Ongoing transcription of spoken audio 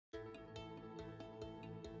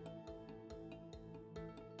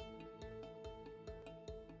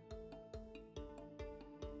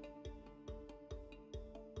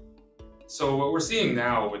So what we're seeing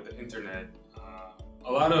now with the internet, a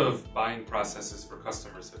lot of buying processes for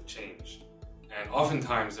customers have changed. And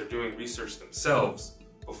oftentimes they're doing research themselves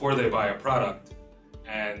before they buy a product.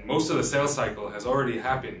 And most of the sales cycle has already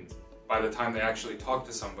happened by the time they actually talk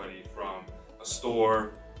to somebody from a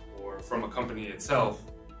store or from a company itself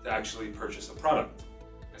to actually purchase a product.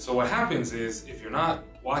 And so what happens is, if you're not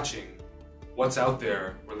watching what's out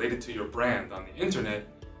there related to your brand on the internet,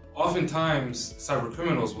 oftentimes cyber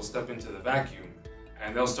criminals will step into the vacuum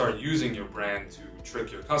and they'll start using your brand to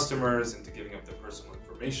trick your customers into giving up their personal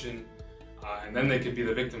information. And then they could be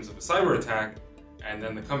the victims of a cyber attack, and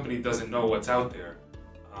then the company doesn't know what's out there.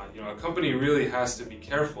 A company really has to be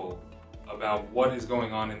careful about what is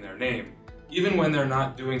going on in their name, even when they're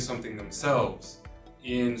not doing something themselves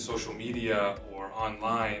in social media or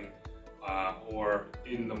online or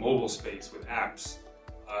in the mobile space with apps.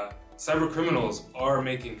 Cyber criminals are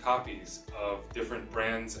making copies of different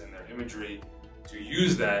brands and their imagery to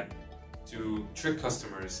use that to trick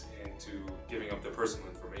customers into giving up their personal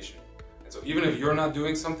information. And so even if you're not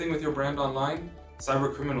doing something with your brand online,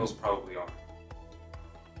 cyber criminals probably are.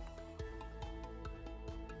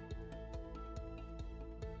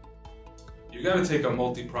 You got to take a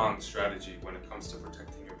multi-pronged strategy when it comes to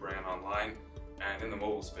protecting your brand online and in the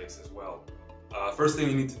mobile space as well. First thing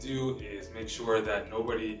you need to do is make sure that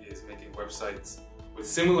nobody is making websites with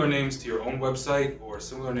similar names to your own website or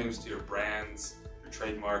similar names to your brands, your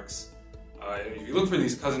trademarks. If you look for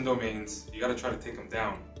these cousin domains, you got to try to take them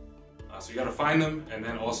down. So you got to find them and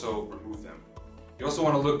then also remove them. You also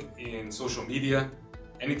want to look in social media.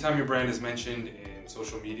 Anytime your brand is mentioned in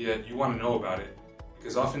social media, you want to know about it,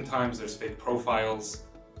 because oftentimes there's fake profiles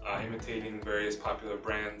imitating various popular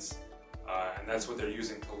brands, and that's what they're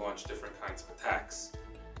using to launch different kinds of attacks.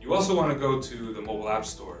 You also want to go to the mobile app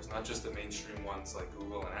stores, not just the mainstream ones like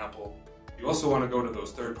Google and Apple. You also want to go to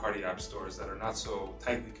those third-party app stores that are not so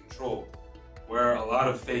tightly controlled, where a lot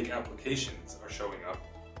of fake applications are showing up,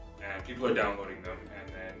 and people are downloading them, and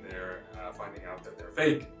then they're finding out that they're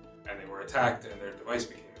fake, and they were attacked, and their device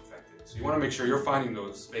became infected. So you want to make sure you're finding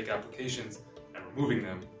those fake applications and removing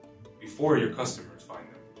them before your customers find them.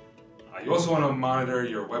 You also want to monitor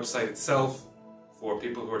your website itself for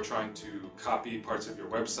people who are trying to copy parts of your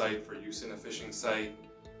website for use in a phishing site.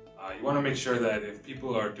 You want to make sure that if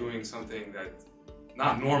people are doing something that's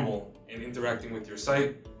not normal in interacting with your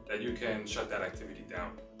site, that you can shut that activity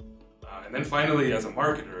down. And then finally, as a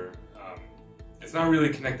marketer, it's not really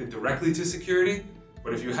connected directly to security,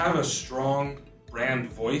 but if you have a strong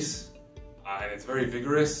brand voice and it's very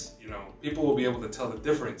vigorous, people will be able to tell the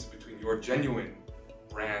difference between your genuine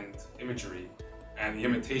brand imagery and the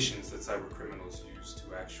imitations that cyber criminals use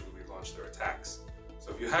to actually launch their attacks.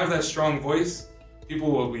 So if you have that strong voice,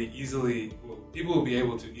 people will be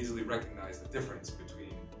able to easily recognize the difference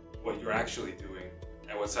between what you're actually doing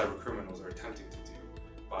and what cyber criminals are attempting to do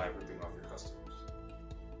by ripping off your